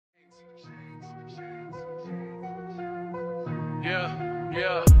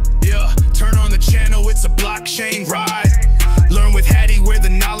Yeah, turn on the channel, it's a blockchain ride. Learn with Hatty where the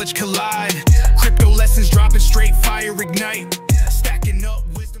knowledge collide. Crypto lessons dropping straight fire ignite. Stacking up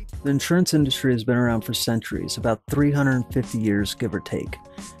wisdom. The insurance industry has been around for centuries, about 350 years give or take.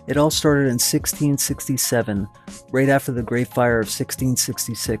 It all started in 1667, right after the Great Fire of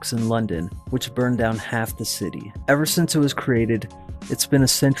 1666 in London, which burned down half the city. Ever since it was created, it's been a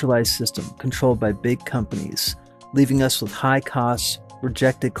centralized system controlled by big companies, leaving us with high costs,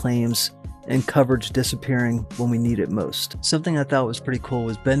 rejected claims, and coverage disappearing when we need it most. Something I thought was pretty cool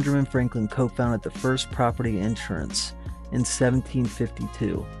was Benjamin Franklin co-founded the first property insurance in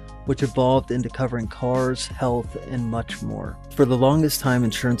 1752, which evolved into covering cars, health, and much more. For the longest time,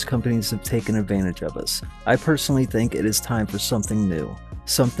 insurance companies have taken advantage of us. I personally think it is time for something new,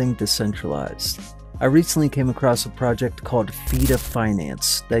 something decentralized. I recently came across a project called Fida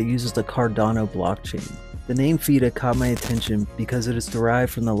Finance that uses the Cardano Blockchain. The name Fida caught my attention because it is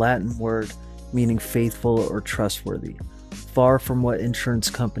derived from the Latin word meaning faithful or trustworthy, far from what insurance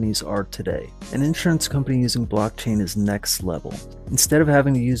companies are today. An insurance company using blockchain is next level. Instead of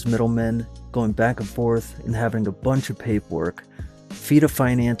having to use middlemen, going back and forth, and having a bunch of paperwork, Fida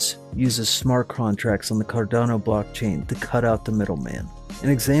Finance uses smart contracts on the Cardano blockchain to cut out the middleman. An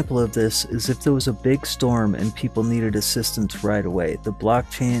example of this is if there was a big storm and people needed assistance right away, the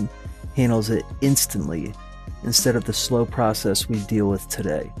blockchain handles it instantly instead of the slow process we deal with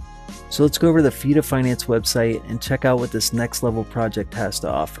today. So let's go over the Fida Finance website and check out what this next level project has to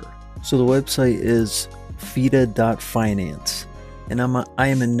offer. So the website is fida.finance, and I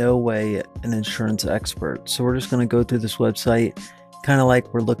am in no way an insurance expert, so we're just going to go through this website kind of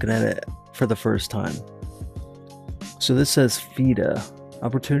like we're looking at it for the first time. So this says Fida,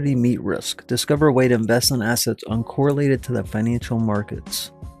 opportunity meet risk, discover a way to invest in assets uncorrelated to the financial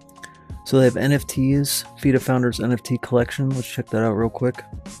markets. So they have NFTs, Fida Founders NFT collection. Let's check that out real quick.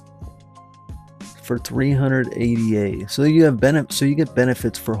 For 380A. So you get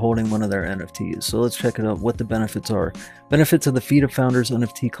benefits for holding one of their NFTs. So let's check it out what the benefits are. Benefits of the Fida Founders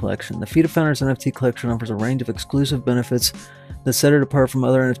NFT collection. The Fida Founders NFT collection offers a range of exclusive benefits that set it apart from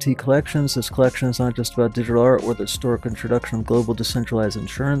other NFT collections. This collection is not just about digital art or the historic introduction of global decentralized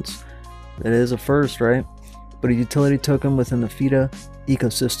insurance. It is a first, right? But a utility token within the Fida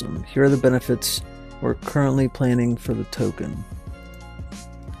ecosystem. Here are the benefits we're currently planning for the token.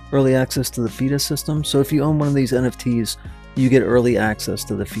 Early access to the Fida system. So if you own one of these NFTs, you get early access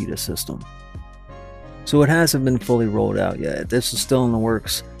to the Fida system. So it hasn't been fully rolled out yet. This is still in the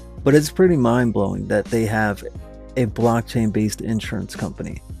works, but it's pretty mind-blowing that they have a blockchain-based insurance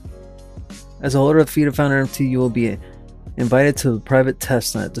company. As a holder of Fida Founder NFT, you will be invited to the private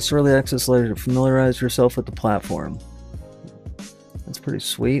testnet. This early access allows you to familiarize yourself with the platform. That's pretty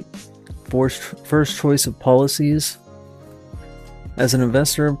sweet. First choice of policies. As an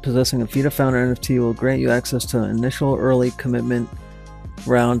investor, possessing a Fida Founder NFT will grant you access to an initial early commitment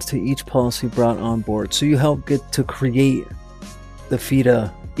round to each policy brought on board. So you help get to create the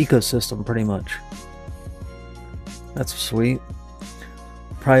Fida ecosystem pretty much. That's sweet.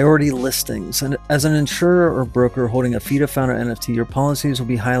 Priority listings. And as an insurer or broker holding a Fida Founder NFT, your policies will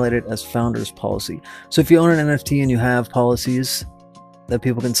be highlighted as Founders Policy. So if you own an NFT and you have policies that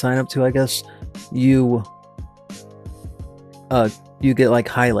people can sign up to, I guess, you get like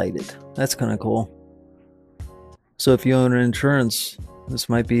highlighted. That's kind of cool. So if you own an insurance, this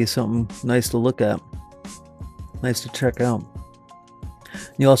might be something nice to look at. Nice to check out.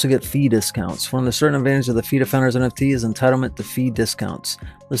 You also get fee discounts. One of the certain advantages of the Fida Founders NFT is entitlement to fee discounts.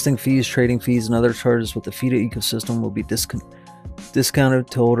 Listing fees, trading fees, and other charges with the Fida ecosystem will be discounted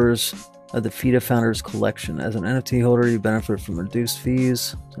to holders of the Fida Founders collection. As an NFT holder, you benefit from reduced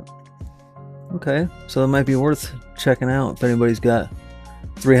fees. Okay, so it might be worth checking out if anybody's got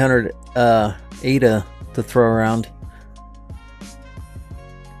 300 ADA to throw around.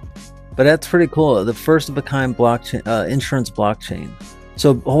 But that's pretty cool. The first of a kind blockchain, insurance blockchain.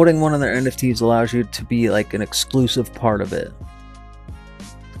 So holding one of their NFTs allows you to be like an exclusive part of it.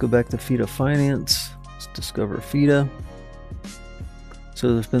 Let's go back to Fida Finance. Let's discover Fida.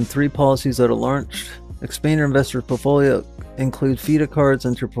 So there's been 3 policies that are launched. Expand your investor portfolio. Include Fida cards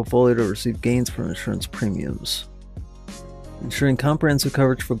into your portfolio to receive gains from insurance premiums. Ensuring comprehensive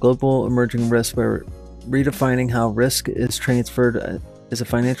coverage for global emerging risk by redefining how risk is transferred is a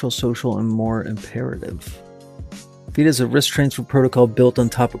financial, social, and more imperative. Fida is a risk transfer protocol built on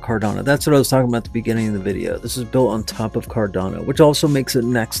top of Cardano. That's what I was talking about at the beginning of the video. This is built on top of Cardano, which also makes it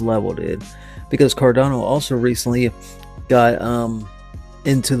next level, dude. Because Cardano also recently got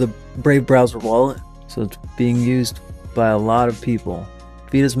into the Brave browser wallet, so it's being used by a lot of people.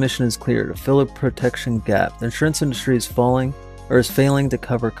 Fida's mission is clear: to fill a protection gap. The insurance industry is falling or is failing to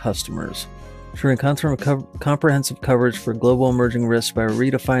cover customers. Ensuring comprehensive coverage for global emerging risks by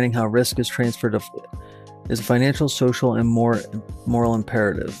redefining how risk is transferred is a financial, social, and moral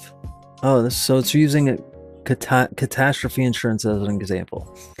imperative. Oh, so it's using a catastrophe insurance as an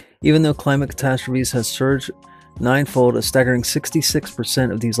example. Even though climate catastrophes has surged ninefold, a staggering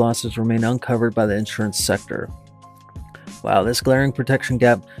 66% of these losses remain uncovered by the insurance sector. Wow, this glaring protection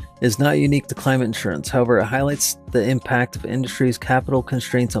gap is not unique to climate insurance. However, it highlights the impact of industry's capital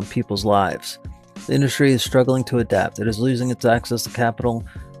constraints on people's lives. The industry is struggling to adapt. It is losing its access to capital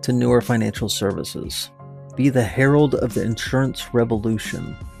to newer financial services. Be the herald of the insurance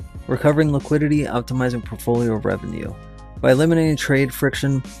revolution. Recovering liquidity, optimizing portfolio revenue. By eliminating trade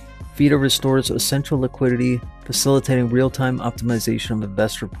friction, Fida restores essential liquidity, facilitating real-time optimization of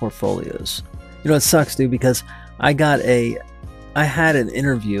investor portfolios. You know, it sucks, dude, because I had an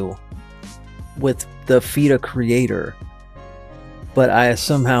interview with the Fida creator, but I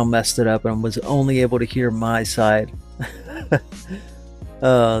somehow messed it up and was only able to hear my side.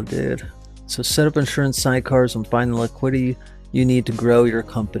 Oh, dude. So set up insurance sidecars and find the liquidity you need to grow your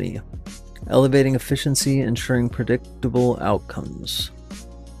company. Elevating efficiency, ensuring predictable outcomes.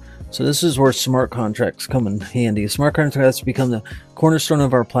 So this is where smart contracts come in handy. Smart contracts become the cornerstone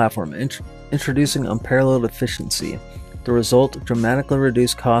of our platform, introducing unparalleled efficiency. The result, dramatically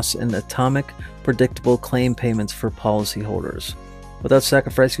reduced costs and atomic, predictable claim payments for policyholders, without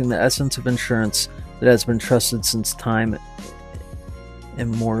sacrificing the essence of insurance that has been trusted since time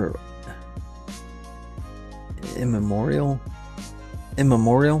immemorial.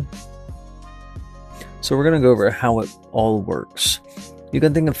 So we're going to go over how it all works. You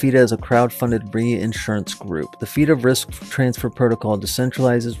can think of Fida as a crowd-funded reinsurance group. The Fida Risk Transfer Protocol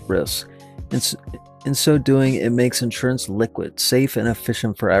decentralizes risk. In so doing, it makes insurance liquid, safe, and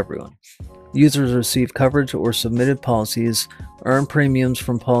efficient for everyone. Users receive coverage or submitted policies, earn premiums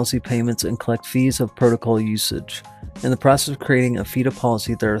from policy payments, and collect fees of protocol usage. In the process of creating a Fida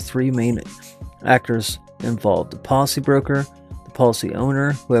policy, there are three main actors involved: the policy broker, the policy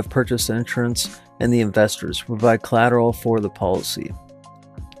owner, who have purchased the insurance, and the investors, who provide collateral for the policy.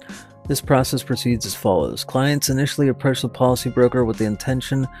 This process proceeds as follows. Clients initially approach the policy broker with the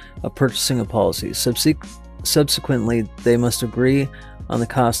intention of purchasing a policy. Subsequently, they must agree on the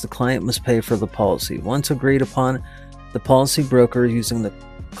cost the client must pay for the policy. Once agreed upon, the policy broker, using the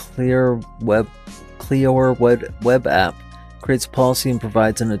Clear web app, creates a policy and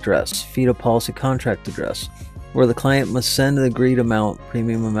provides an address, Fida policy contract address, where the client must send the agreed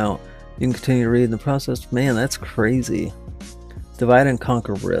premium amount. You can continue to read in the process. Man, that's crazy. Divide and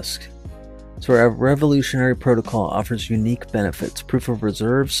conquer risk. So our revolutionary protocol offers unique benefits: proof of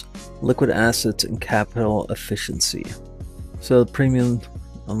reserves, liquid assets, and capital efficiency. So the premium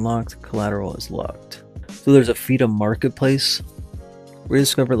unlocked, collateral is locked. So there's a Fida marketplace.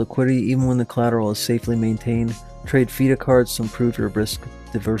 Rediscover liquidity even when the collateral is safely maintained. Trade Fida cards to improve your risk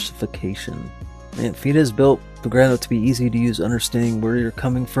diversification. And Fida is built the ground up to be easy to use, understanding where you're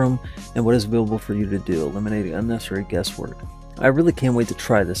coming from and what is available for you to do, eliminating unnecessary guesswork. I really can't wait to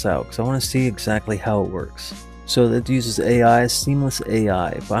try this out because I want to see exactly how it works. So that uses AI, seamless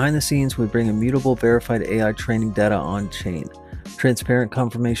AI. Behind the scenes, we bring immutable, verified AI training data on chain, transparent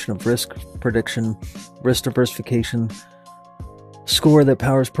confirmation of risk prediction, risk diversification, score that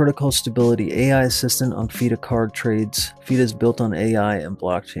powers protocol stability, AI assistant on Fida card trades. Fida is built on AI and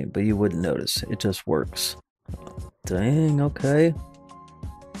blockchain, but you wouldn't notice. It just works. Dang, okay.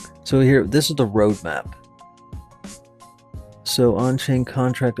 So here, this is the roadmap. So on-chain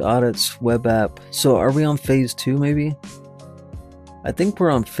contract audits, web app. So are we on phase 2 maybe? I think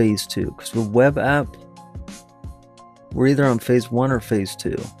we're on phase 2 because the web app, we're either on phase 1 or phase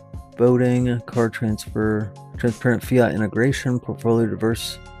 2. Voting, card transfer, transparent fiat integration, portfolio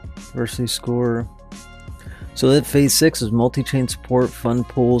diversity score. So that phase 6 is multi-chain support, fund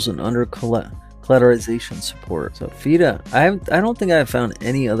pools, and under collateralization support. So Fida, I don't think I've found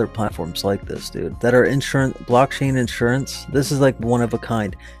any other platforms like this, dude, that are blockchain insurance. This is like one of a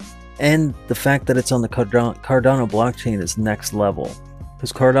kind. And the fact that it's on the Cardano blockchain is next level.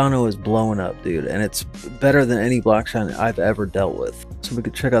 Because Cardano is blowing up, dude, and it's better than any blockchain I've ever dealt with. So we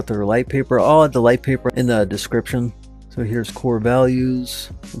could check out their light paper. I'll add the light paper in the description. So here's core values.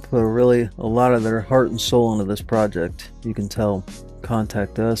 We put a lot of their heart and soul into this project. You can tell.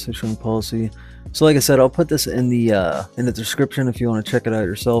 Contact us, issuing policy. So like I said, I'll put this in the description if you want to check it out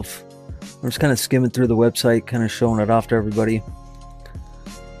yourself. I'm just kind of skimming through the website, kind of showing it off to everybody.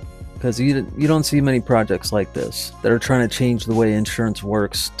 Because you don't see many projects like this that are trying to change the way insurance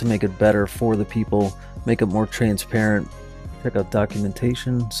works to make it better for the people, make it more transparent. Check out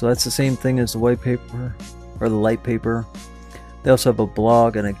documentation. So that's the same thing as the white paper or the light paper. They also have a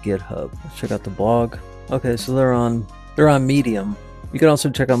blog and a GitHub. Let's check out the blog. Okay, so they're on Medium. You can also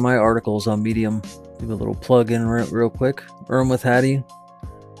check out my articles on Medium. Give a little plug in real quick. Earn with Hatty.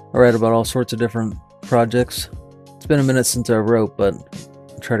 I write about all sorts of different projects. It's been a minute since I wrote, but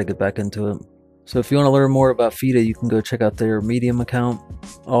I'll try to get back into it. So if you want to learn more about Fida, you can go check out their Medium account.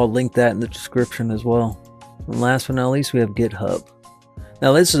 I'll link that in the description as well. And last but not least, we have GitHub.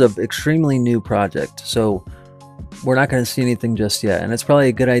 Now this is an extremely new project, so we're not going to see anything just yet. And it's probably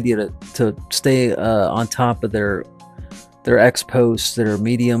a good idea to stay on top of their X posts, their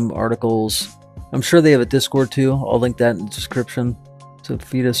Medium articles. I'm sure they have a Discord too. I'll link that in the description. So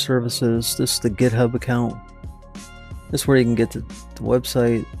Fida services. This is the GitHub account. This is where you can get to the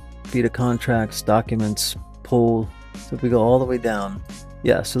website, Fida contracts, documents, pull. So if we go all the way down,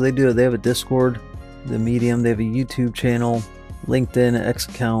 yeah. So they have a Discord, the Medium. They have a YouTube channel, LinkedIn, X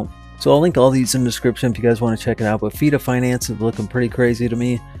account. So I'll link all these in the description if you guys want to check it out. But Fida Finance is looking pretty crazy to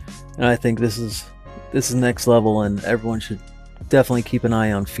me, and I think this is next level, and everyone should definitely keep an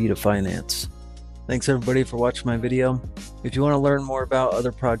eye on Fida Finance. Thanks everybody for watching my video. If you want to learn more about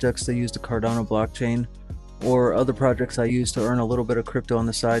other projects that use the Cardano blockchain or other projects I use to earn a little bit of crypto on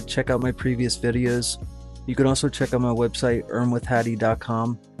the side, check out my previous videos. You can also check out my website,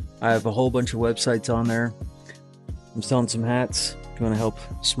 earnwithhatty.com. I have a whole bunch of websites on there. I'm selling some hats if you want to help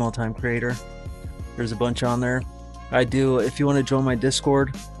a small-time creator. There's a bunch on there. If you want to join my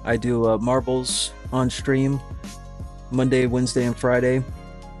Discord, I do marbles on stream Monday, Wednesday, and Friday.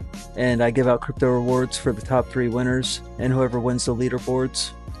 And I give out crypto rewards for the top 3 winners, and whoever wins the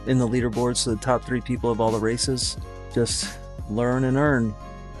leaderboards. In the leaderboards, so the top 3 people of all the races. Just learn and earn.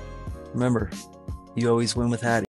 Remember, you always win with Hatty.